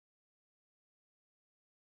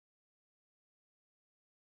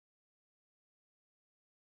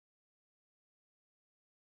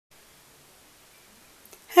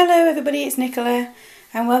Hello everybody, it's Nicola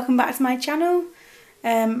and welcome back to my channel.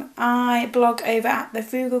 I blog over at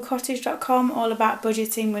thefrugalcottage.com all about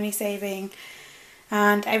budgeting, money saving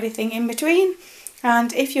and everything in between.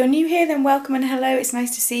 And if you're new here, then welcome and hello, it's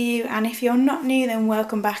nice to see you. And if you're not new, then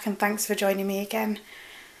welcome back and thanks for joining me again.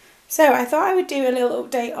 So I thought I would do a little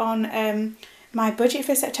update on my budget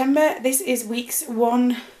for September. This is weeks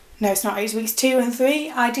 1, no it's not, it's weeks 2 and 3.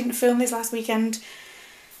 I didn't film this last weekend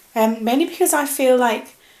mainly because I feel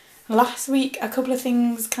like last week a couple of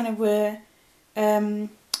things kind of were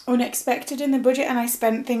unexpected in the budget and I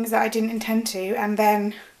spent things that I didn't intend to, and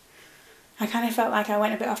then I kind of felt like I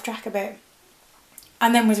went a bit off track a bit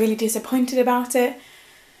and then was really disappointed about it,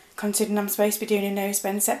 considering I'm supposed to be doing a no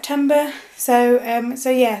spend September. So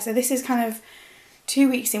this is kind of 2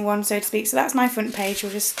 weeks in one, so to speak. So that's my front page.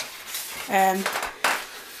 We'll just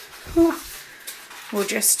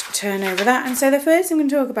turn over that. And so the first thing I'm going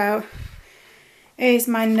to talk about is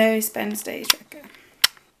my no spend stage tracker.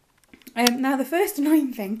 Now the first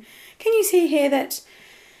annoying thing, can you see here that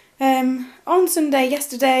on Sunday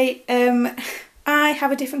yesterday I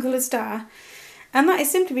have a different coloured star, and that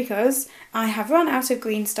is simply because I have run out of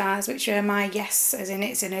green stars, which are my yes, as in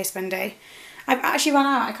it's a no spend day. I've actually run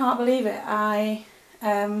out, I can't believe it. I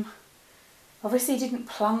obviously didn't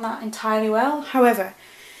plan that entirely well, however.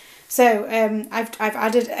 So I've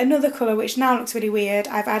added another colour which now looks really weird.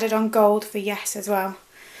 I've added on gold for yes as well.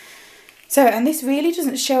 So, and this really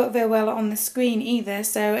doesn't show up very well on the screen either.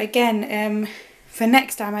 So again, for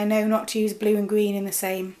next time I know not to use blue and green in the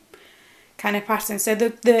same kind of pattern. So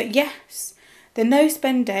the yes, the no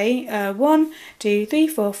spend day, 1, 2, 3,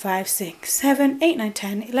 4, 5, 6, 7, 8, 9,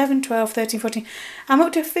 10, 11, 12, 13, 14. I'm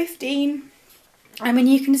up to 15. I mean,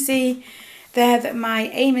 you can see there that my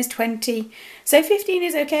aim is 20. So 15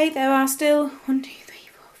 is okay. There are still 1, 2, 3,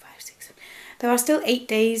 4, 5, 6, 7. There are still 8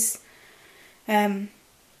 days. Oh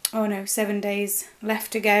no, 7 days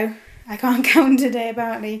left to go. I can't count today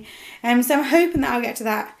apparently. So I'm hoping that I'll get to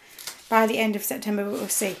that by the end of September, but we'll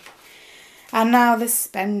see. And now the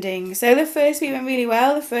spending. So the first week went really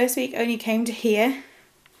well. The first week only came to here.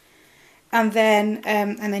 And then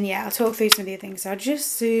yeah, I'll talk through some of the other things. So I'll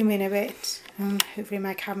just zoom in a bit. Hopefully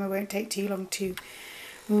my camera won't take too long to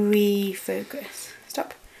refocus.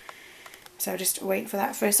 Stop. So I'll just wait for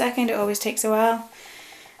that for a second. It always takes a while.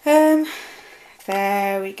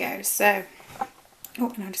 There we go. So,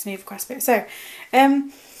 oh, and I'll just move across a bit. So,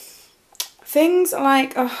 things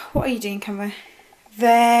like, oh, what are you doing, camera?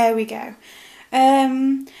 There we go.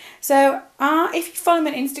 So if you follow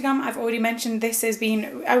me on Instagram, I've already mentioned this has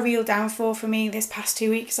been a real downfall for me this past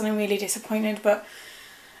 2 weeks, and I'm really disappointed. But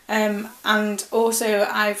and also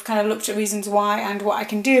I've kind of looked at reasons why and what I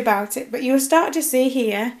can do about it. But you'll start to see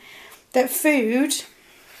here that food,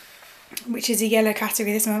 which is a yellow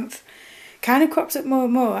category this month, kind of crops up more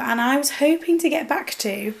and more. And I was hoping to get back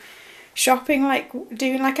to shopping, like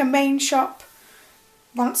doing like a main shop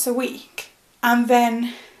once a week, and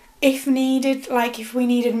then if needed, like if we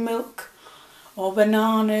needed milk or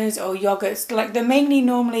bananas or yogurts, like the mainly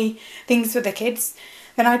normally things for the kids,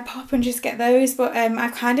 then I'd pop and just get those. But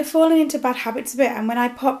I've kind of fallen into bad habits a bit, and when I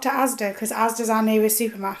pop to Asda, because Asda's our nearest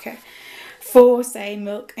supermarket, for say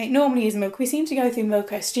milk, it normally is milk, we seem to go through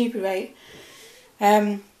milk at a stupid rate,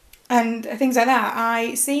 and things like that,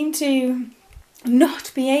 I seem to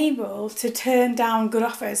not be able to turn down good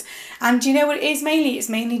offers. And do you know what it is mainly? It's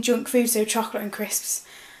mainly junk food, so chocolate and crisps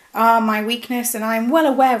are my weakness, and I'm well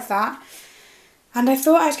aware of that. And I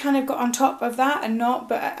thought I'd kind of got on top of that and not,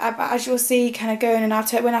 but as you'll see kind of going, and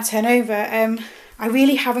when I turn over, I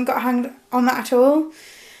really haven't got a hang on that at all.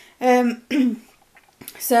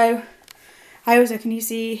 So I also, can you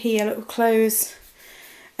see here, little clothes,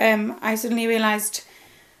 I suddenly realised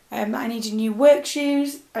that I needed new work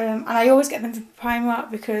shoes, and I always get them from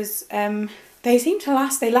Primark because they seem to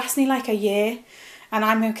last, they last me like a year, and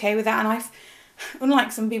I'm okay with that. And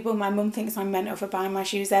unlike some people, my mum thinks I'm mental for buying my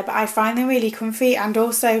shoes there, but I find them really comfy. And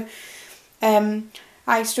also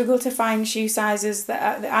I struggle to find shoe sizes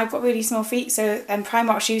that I've got really small feet, so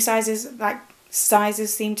Primark shoe sizes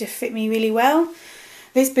seem to fit me really well.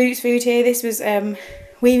 This Boots food here, this was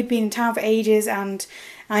we'd been in town for ages and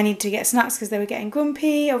I needed to get snacks because they were getting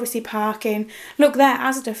grumpy. Obviously parking. Look there,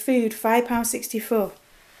 Asda food, £5.64.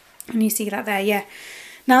 And you see that there, yeah.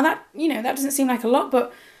 Now that, you know, that doesn't seem like a lot,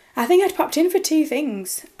 but I think I'd popped in for 2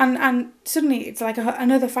 things, and suddenly it's like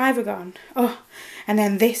another £5 gone. Oh, and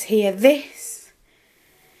then this here, this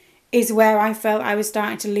is where I felt I was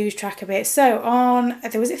starting to lose track a bit. So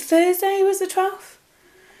was it Thursday was the 12th?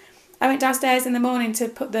 I went downstairs in the morning to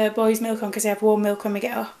put the boys' milk on because they have warm milk when we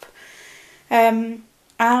get up.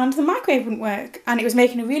 and the microwave wouldn't work, and it was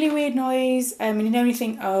making a really weird noise, and you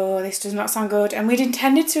think, oh, this does not sound good. And we'd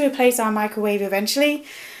intended to replace our microwave eventually,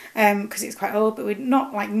 because it's quite old, but we'd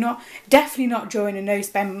definitely not during a no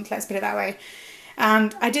spend month, let's put it that way.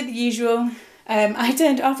 And I did the usual. I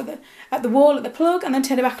turned it off at the wall at the plug, and then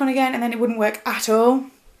turned it back on again, and then it wouldn't work at all.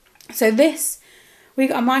 So we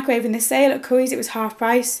got a microwave in the sale at Curry's. It was half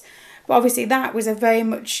price, but obviously that was a very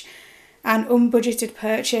much an unbudgeted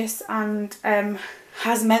purchase, and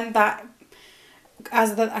has meant that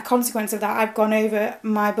as a consequence of that, I've gone over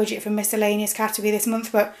my budget for miscellaneous category this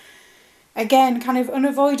month. But again, kind of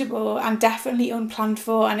unavoidable and definitely unplanned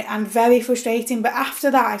for, and very frustrating. But after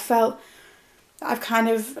that, I felt I've kind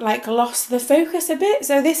of like lost the focus a bit.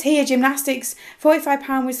 So this here, gymnastics,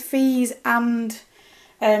 £45 with fees, and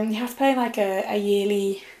you have to pay like a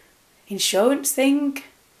yearly insurance thing.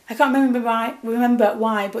 I can't remember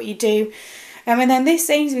why, but you do. And then this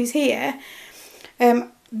Sainsbury's here,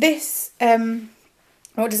 what does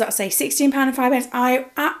that say? £16 and 5 pence. I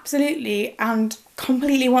absolutely and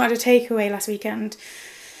completely wanted a takeaway last weekend.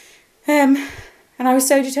 And I was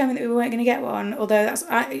so determined that we weren't going to get one, although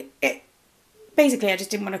basically I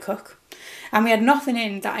just didn't want to cook. And we had nothing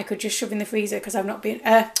in that I could just shove in the freezer, because I've not been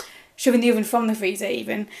shoving the oven from the freezer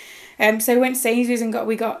even. So we went to Sainsbury's and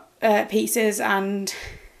we got pizzas and,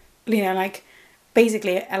 like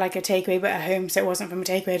basically like a takeaway, but at home, so it wasn't from a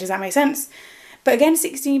takeaway. Does that make sense? But again,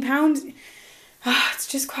 £16, it's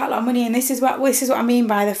just quite a lot of money. And this is what I mean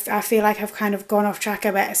by I feel like I've kind of gone off track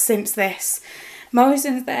a bit since this.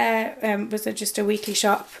 Morrison's there was just a weekly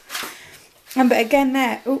shop. But again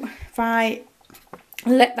there, if I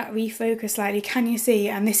let that refocus slightly, can you see?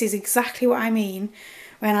 And this is exactly what I mean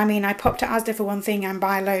when I pop to Asda for one thing and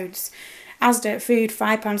buy loads. Asda food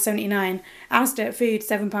 £5.79, Asda food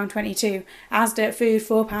 £7.22, Asda food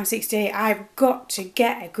 £4.68. I've got to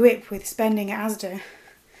get a grip with spending at Asda.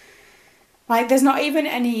 Like there's not even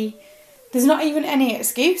any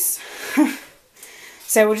excuse.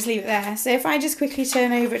 So we'll just leave it there. So if I just quickly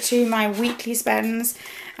turn over to my weekly spends,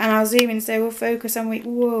 and I'll zoom in, so we'll focus on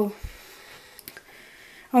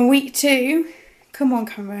on week 2. Come on,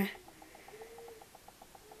 camera.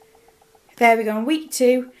 There we go. On week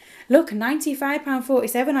 2, look,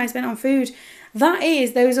 £95.47 I spent on food. That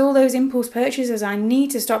is all those impulse purchases. I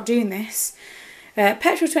need to stop doing this.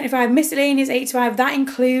 Petrol 25, miscellaneous 85. That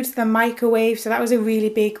includes the microwave, so that was a really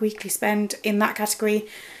big weekly spend in that category.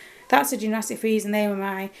 That's the gymnastic fees, and they were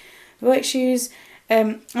my work shoes.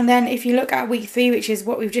 And then if you look at week 3, which is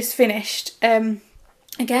what we've just finished,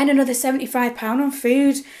 again another £75 on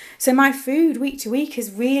food. So my food week to week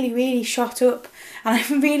has really, really shot up, and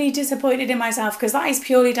I'm really disappointed in myself, because that is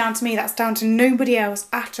purely down to me. That's down to nobody else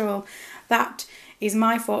at all. That is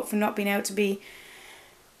my fault for not being able to be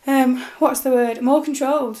more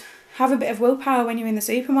controlled. Have a bit of willpower when you're in the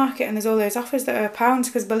supermarket and there's all those offers that are £1,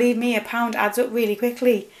 because believe me, £1 adds up really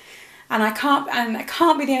quickly. And I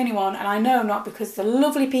can't be the only one, and I know I'm not, because the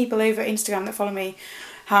lovely people over Instagram that follow me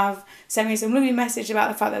have sent me some lovely message about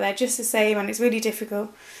the fact that they're just the same, and it's really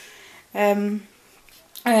difficult.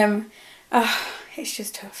 It's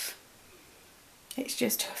just tough. It's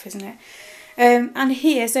just tough, isn't it? And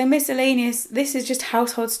here, so miscellaneous, this is just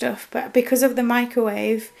household stuff, but because of the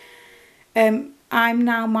microwave, I'm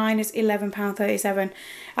now minus £11.37,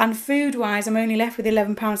 and food wise I'm only left with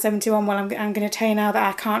 £11.71. Well, I'm going to tell you now that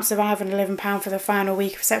I can't survive on £11 for the final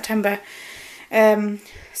week of September.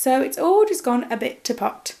 So it's all just gone a bit to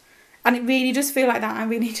pot, and it really does feel like that. I'm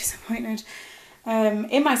really disappointed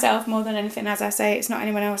in myself more than anything. As I say, it's not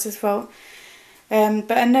anyone else's fault,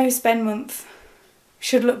 but a no spend month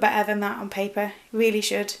should look better than that on paper. It really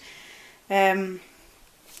should. So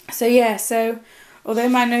yeah, so although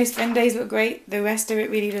my no spend days look great, the rest of it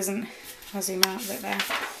really doesn't. I'll zoom out a bit there.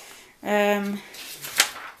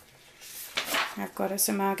 I've got to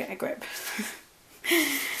somehow get a grip.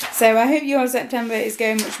 So I hope your September is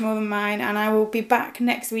going much more than mine, and I will be back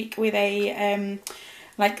next week with a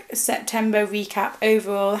September recap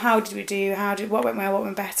overall. How did we do? What went well? What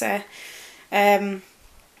went better?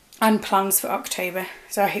 And plans for October.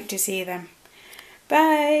 So I hope to see you then.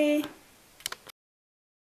 Bye.